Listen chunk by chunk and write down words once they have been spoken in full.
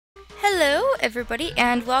everybody,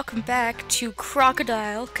 and welcome back to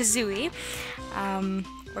Crocodile-Kazooie,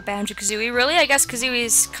 or Banjo-Kazooie. Really, I guess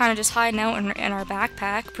Kazooie's kind of just hiding out in our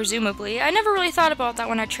backpack, presumably. I never really thought about that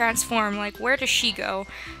when I transformed, like, where does she go?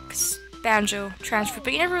 Because Banjo transferred,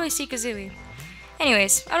 but you never really see Kazooie.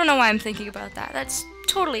 Anyways, I don't know why I'm thinking about that. That's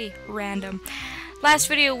totally random. Last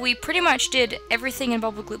video, we pretty much did everything in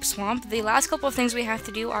Bubble Gloop Swamp. The last couple of things we have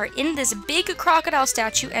to do are in this big crocodile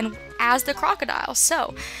statue and as the crocodile.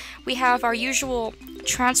 So, we have our usual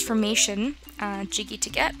transformation Jiggy to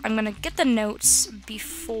get. I'm going to get the notes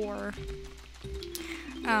before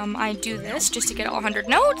I do this, just to get all 100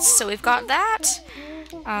 notes. So we've got that.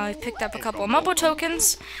 I've picked up a couple of Mumbo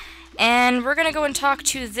tokens. And we're going to go and talk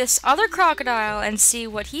to this other crocodile and see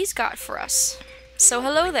what he's got for us. So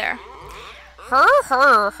hello there.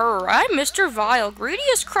 Her, I'm Mr. Vile,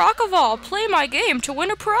 greediest croc of all. Play my game to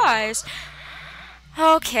win a prize.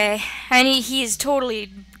 Okay, and he's totally,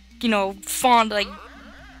 you know, fond, like,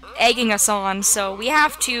 egging us on, so we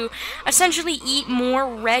have to essentially eat more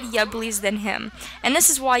red yubblies than him. And this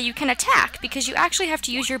is why you can attack, because you actually have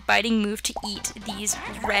to use your biting move to eat these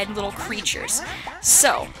red little creatures.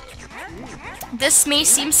 So, this may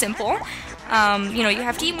seem simple. You know, you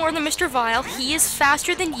have to eat more than Mr. Vile. He is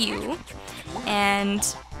faster than you. And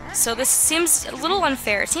so this seems a little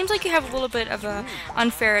unfair. It seems like you have a little bit of an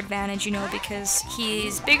unfair advantage, you know, because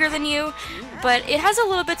he's bigger than you, but it has a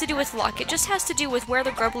little bit to do with luck. It just has to do with where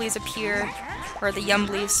the grubblies appear, or the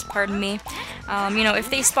yumblies, pardon me. You know, if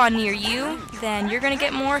they spawn near you, then you're gonna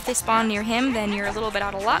get more. If they spawn near him, then you're a little bit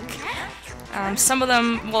out of luck. Some of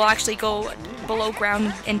them will actually go below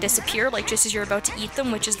ground and disappear, like just as you're about to eat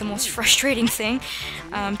them, which is the most frustrating thing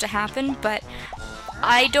to happen, but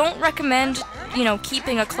I don't recommend, you know,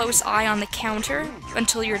 keeping a close eye on the counter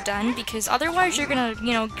until you're done, because otherwise you're gonna,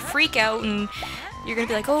 you know, freak out and you're gonna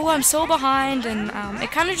be like, oh, I'm so behind, and it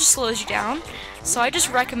kind of just slows you down. So I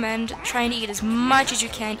just recommend trying to eat as much as you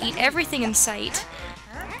can, eat everything in sight,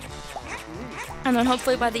 and then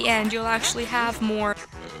hopefully by the end you'll actually have more.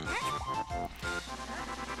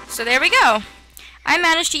 So there we go. I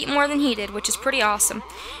managed to eat more than he did, which is pretty awesome.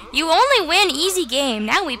 You only win easy game.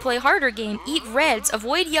 Now we play harder game. Eat reds.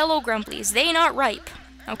 Avoid yellow grumblies. They not ripe.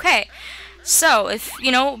 Okay. So, if,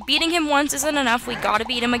 you know, beating him once isn't enough, we gotta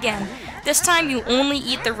beat him again. This time you only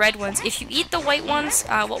eat the red ones. If you eat the white ones,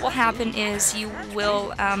 what will happen is you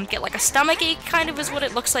will get like a stomach ache, kind of is what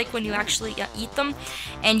it looks like when you actually eat them,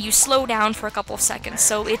 and you slow down for a couple of seconds.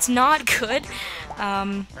 So it's not good,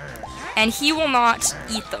 and he will not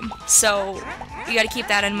eat them. So you gotta keep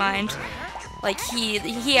that in mind. Like,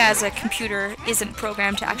 he as a computer isn't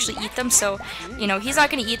programmed to actually eat them, so, you know, he's not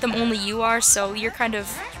gonna eat them, only you are, so you're kind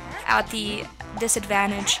of at the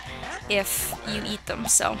disadvantage if you eat them,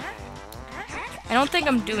 so. I don't think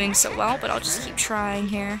I'm doing so well, but I'll just keep trying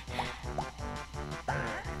here.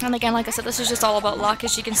 And again, like I said, this is just all about luck.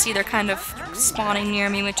 As you can see, they're kind of spawning near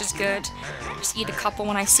me, which is good. Just eat a couple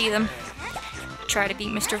when I see them. Try to beat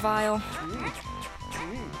Mr. Vile.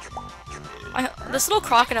 This little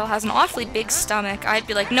crocodile has an awfully big stomach. I'd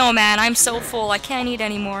be like, no man, I'm so full, I can't eat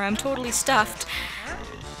anymore, I'm totally stuffed.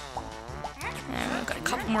 And we've got a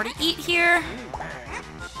couple more to eat here.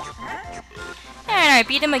 And I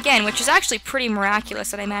beat him again, which is actually pretty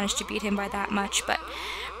miraculous that I managed to beat him by that much, but...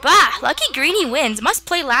 Bah! Lucky Greenie wins! Must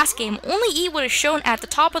play last game. Only eat what is shown at the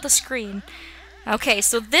top of the screen. Okay,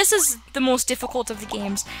 so this is the most difficult of the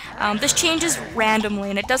games. This changes randomly,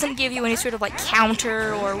 and it doesn't give you any sort of like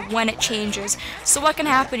counter or when it changes. So what can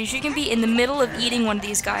happen is you can be in the middle of eating one of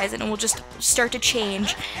these guys, and it will just start to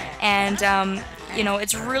change. And, you know,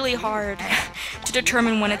 it's really hard to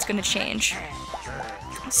determine when it's going to change.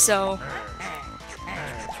 So,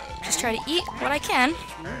 just try to eat what I can.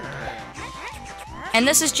 And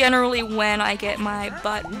this is generally when I get my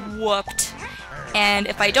butt whooped. And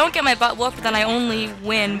if I don't get my butt whooped, then I only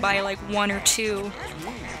win by like 1 or 2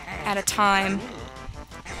 at a time.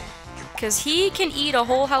 Because he can eat a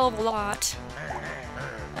whole hell of a lot.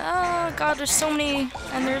 Oh god, there's so many,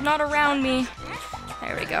 and they're not around me.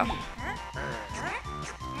 There we go.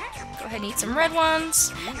 Go ahead and eat some red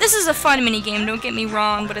ones. This is a fun mini game, don't get me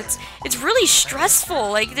wrong, but it's really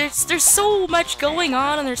stressful. Like there's so much going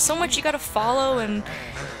on, and there's so much you gotta follow, and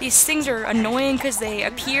these things are annoying because they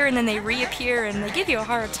appear and then they reappear and they give you a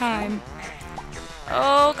hard time.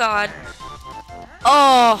 Oh god.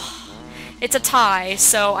 Oh, it's a tie,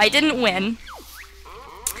 so I didn't win.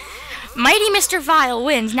 Mighty Mr. Vile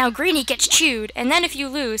wins. Now Greenie gets chewed, and then if you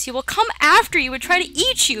lose, he will come after you and try to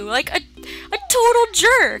eat you like a total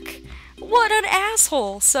jerk. What an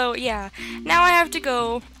asshole. So yeah, now I have to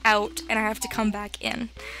go out and I have to come back in.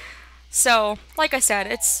 So, like I said,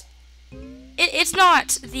 it's It's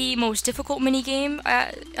not the most difficult minigame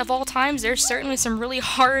of all times. There's certainly some really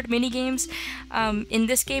hard minigames in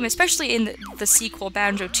this game, especially in the sequel,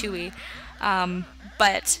 Banjo-Tooie.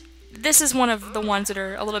 But this is one of the ones that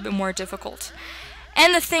are a little bit more difficult.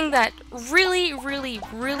 And the thing that really, really,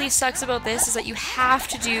 really sucks about this is that you have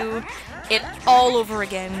to do it all over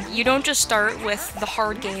again. You don't just start with the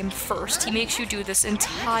hard game first. He makes you do this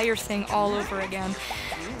entire thing all over again.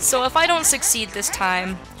 So if I don't succeed this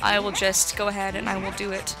time, I will just go ahead and I will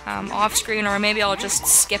do it off screen, or maybe I'll just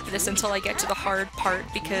skip this until I get to the hard part,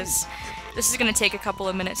 because this is going to take a couple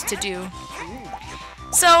of minutes to do.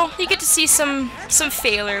 So, you get to see some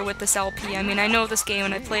failure with this LP. I mean, I know this game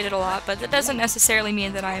and I played it a lot, but that doesn't necessarily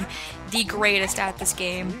mean that I'm the greatest at this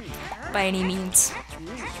game by any means.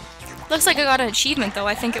 Looks like I got an achievement, though.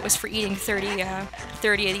 I think it was for eating 30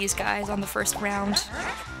 of these guys on the first round,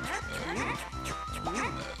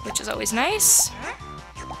 which is always nice.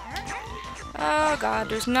 Oh god,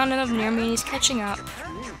 there's none of them near me, and he's catching up.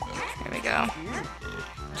 There we go.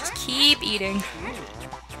 Just keep eating.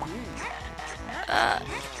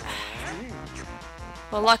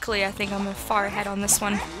 Well, luckily, I think I'm far ahead on this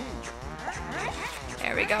one.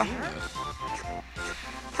 There we go.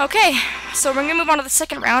 Okay, so we're gonna move on to the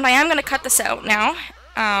second round. I am gonna cut this out now.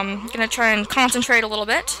 I'm gonna try and concentrate a little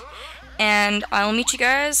bit, and I'll meet you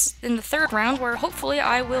guys in the third round, where hopefully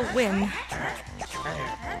I will win.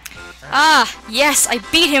 Ah, yes, I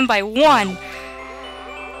beat him by 1.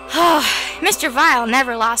 Mr. Vile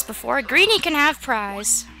never lost before. Greenie can have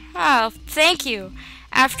prize. Oh, thank you.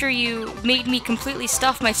 After you made me completely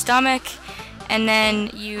stuff my stomach, and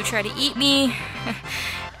then you try to eat me,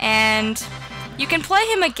 and you can play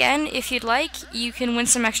him again if you'd like. You can win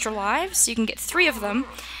some extra lives. You can get 3 of them.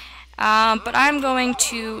 But I'm going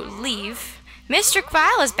to leave. Mr.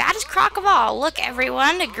 Vile is bad as crock of all. Look,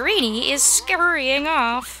 everyone, Greenie is scurrying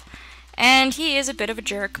off. And he is a bit of a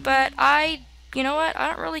jerk, but you know what? I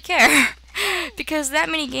don't really care. Because that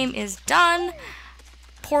minigame is done.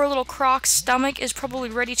 Poor little Croc's stomach is probably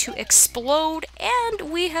ready to explode,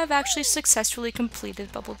 and we have actually successfully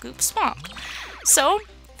completed Bubble Goop Swamp. So,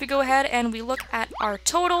 if we go ahead and we look at our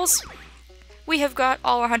totals, we have got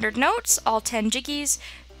all 100 notes, all 10 jiggies,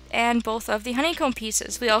 and both of the honeycomb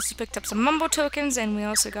pieces. We also picked up some mumbo tokens, and we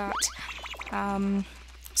also got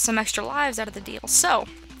some extra lives out of the deal. So,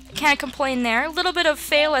 can't complain there. A little bit of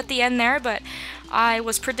fail at the end there, but I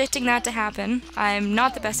was predicting that to happen. I'm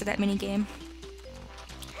not the best at that minigame.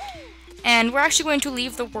 And we're actually going to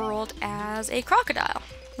leave the world as a crocodile.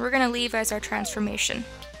 We're going to leave as our transformation.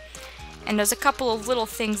 And there's a couple of little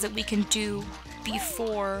things that we can do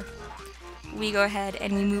before we go ahead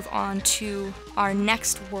and we move on to our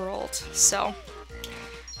next world. So,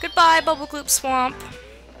 goodbye, Bubble Goop Swamp.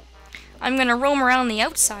 I'm going to roam around the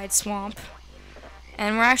outside swamp.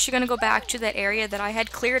 And we're actually going to go back to that area that I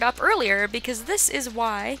had cleared up earlier, because this is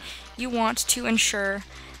why you want to ensure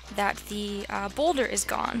that the boulder is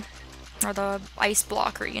gone. Or the ice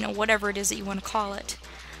block, or, you know, whatever it is that you want to call it.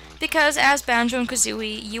 Because as Banjo and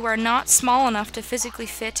Kazooie, you are not small enough to physically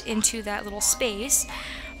fit into that little space,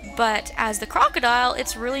 but as the crocodile,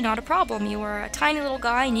 it's really not a problem. You are a tiny little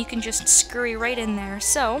guy and you can just scurry right in there.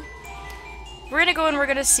 So, we're gonna go and we're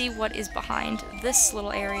gonna see what is behind this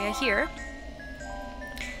little area here.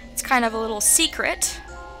 It's kind of a little secret,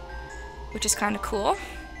 which is kind of cool.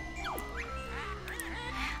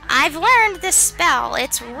 I've learned this spell.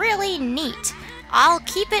 It's really neat. I'll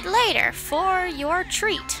keep it later for your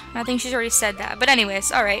treat. I think she's already said that, but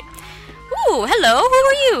anyways, alright. Ooh, hello, who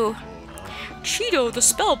are you? Cheeto, the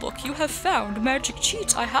spellbook you have found. Magic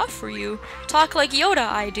cheats I have for you. Talk like Yoda,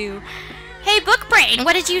 I do. Hey, Bookbrain,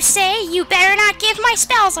 what did you say? You better not give my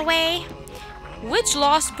spells away. Which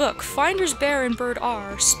lost book finders bear and bird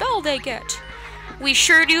are? Spell they get. We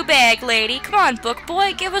sure do beg, lady. Come on, book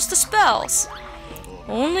boy, give us the spells.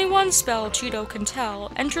 Only one spell Cheeto can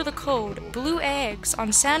tell. Enter the code, blue eggs, on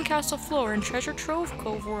Sandcastle floor in Treasure Trove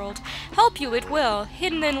Cove World. Help you it will.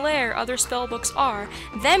 Hidden in lair other spellbooks are.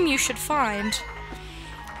 Them you should find.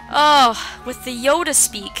 Oh, with the Yoda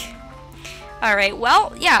speak. Alright,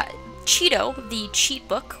 well, yeah, Cheeto, the cheat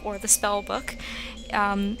book, or the spell book,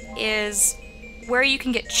 is where you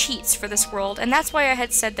can get cheats for this world, and that's why I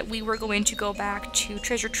had said that we were going to go back to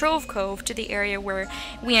Treasure Trove Cove, to the area where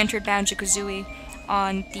we entered Banjo-Kazooie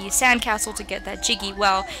on the sandcastle to get that Jiggy.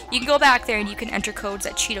 Well, you can go back there and you can enter codes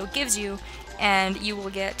that Cheeto gives you, and you will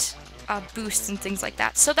get boosts and things like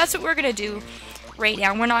that. So that's what we're going to do right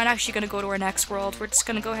now. We're not actually going to go to our next world. We're just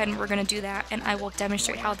going to go ahead and we're going to do that, and I will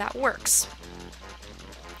demonstrate how that works.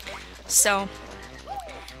 So,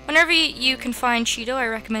 whenever you can find Cheeto, I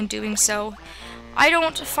recommend doing so. I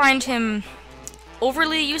don't find him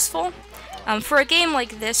overly useful. For a game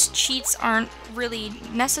like this, cheats aren't really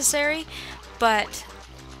necessary, but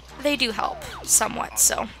they do help somewhat.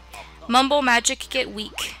 So, Mumble Magic get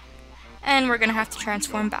weak, and we're gonna have to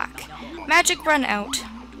transform back. Magic run out.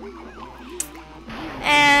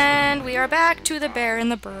 And we are back to the bear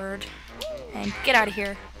and the bird. And get out of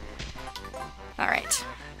here. Alright.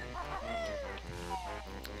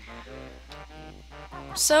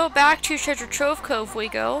 So back to Treasure Trove Cove we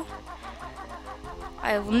go.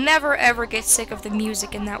 I will never ever get sick of the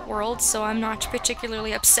music in that world, so I'm not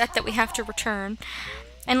particularly upset that we have to return.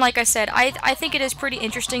 And like I said, I think it is pretty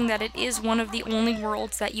interesting that it is one of the only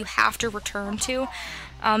worlds that you have to return to.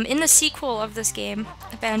 In the sequel of this game,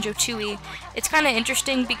 Banjo-Tooie, it's kind of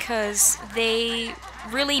interesting because they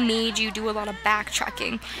really made you do a lot of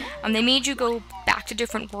backtracking. They made you go back to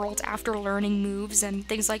different worlds after learning moves and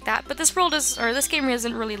things like that. But this game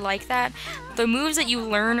isn't really like that. The moves that you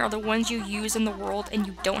learn are the ones you use in the world, and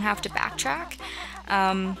you don't have to backtrack.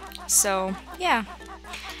 So yeah.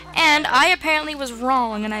 And I apparently was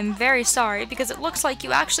wrong, and I'm very sorry, because it looks like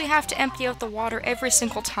you actually have to empty out the water every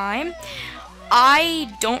single time.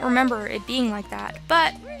 I don't remember it being like that,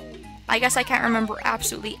 but I guess I can't remember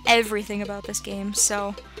absolutely everything about this game,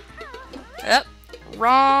 so... Oh,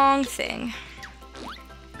 wrong thing.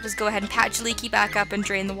 Just go ahead and patch Leaky back up and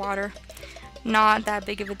drain the water. Not that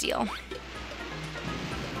big of a deal.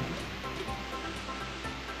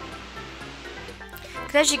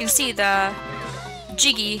 Because as you can see, the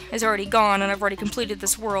Jiggy is already gone, and I've already completed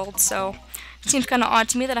this world, so it seems kind of odd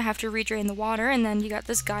to me that I have to redrain the water, and then you got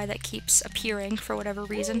this guy that keeps appearing for whatever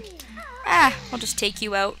reason. I'll just take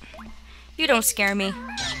you out. You don't scare me.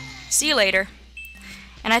 See you later.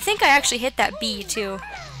 And I think I actually hit that B, too.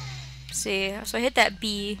 See, so I hit that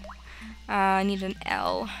B. I need an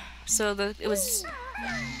L. So it was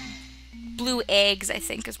blue eggs, I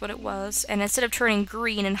think, is what it was. And instead of turning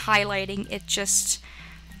green and highlighting, it just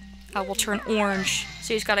will turn orange.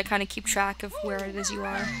 So you just gotta kind of keep track of where it is you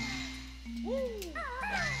are.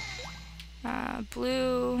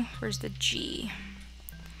 Blue, where's the G?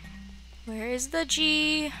 Where is the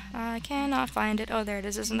G? I cannot find it. Oh, there it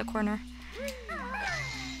is. It's in the corner.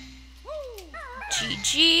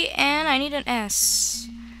 GG, and I need an S.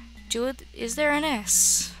 Is there an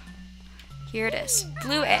S? Here it is.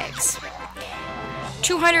 Blue eggs.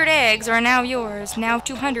 200 eggs are now yours. Now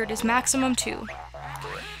 200 is maximum 2.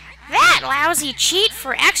 That lousy cheat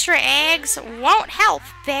for extra eggs won't help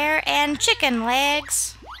bear and chicken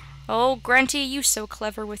legs. Oh, Grunty, you so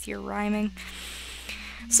clever with your rhyming.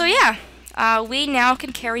 So yeah, we now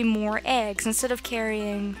can carry more eggs. Instead of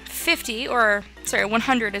carrying 50, or sorry,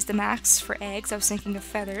 100 is the max for eggs. I was thinking of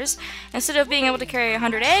feathers. Instead of being able to carry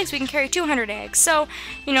 100 eggs, we can carry 200 eggs. So,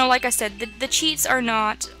 you know, like I said, the cheats are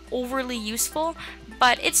not overly useful,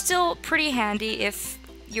 but it's still pretty handy if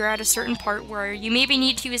you're at a certain part where you maybe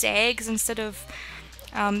need to use eggs instead of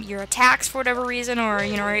your attacks for whatever reason, or,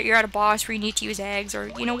 you know, you're at a boss where you need to use eggs, or,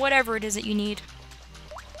 you know, whatever it is that you need.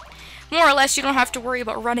 More or less, you don't have to worry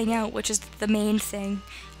about running out, which is the main thing.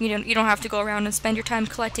 You don't have to go around and spend your time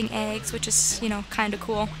collecting eggs, which is, you know, kind of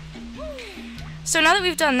cool. So now that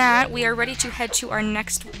we've done that, we are ready to head to our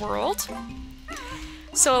next world.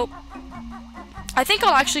 So I think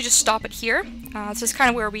I'll actually just stop it here. This is kind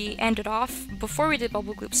of where we ended off before we did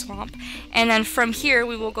Bubble Gloop Swamp. And then from here,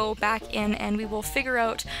 we will go back in and we will figure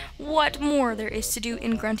out what more there is to do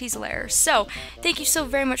in Grunty's lair. So, thank you so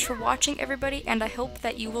very much for watching, everybody, and I hope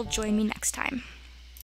that you will join me next time.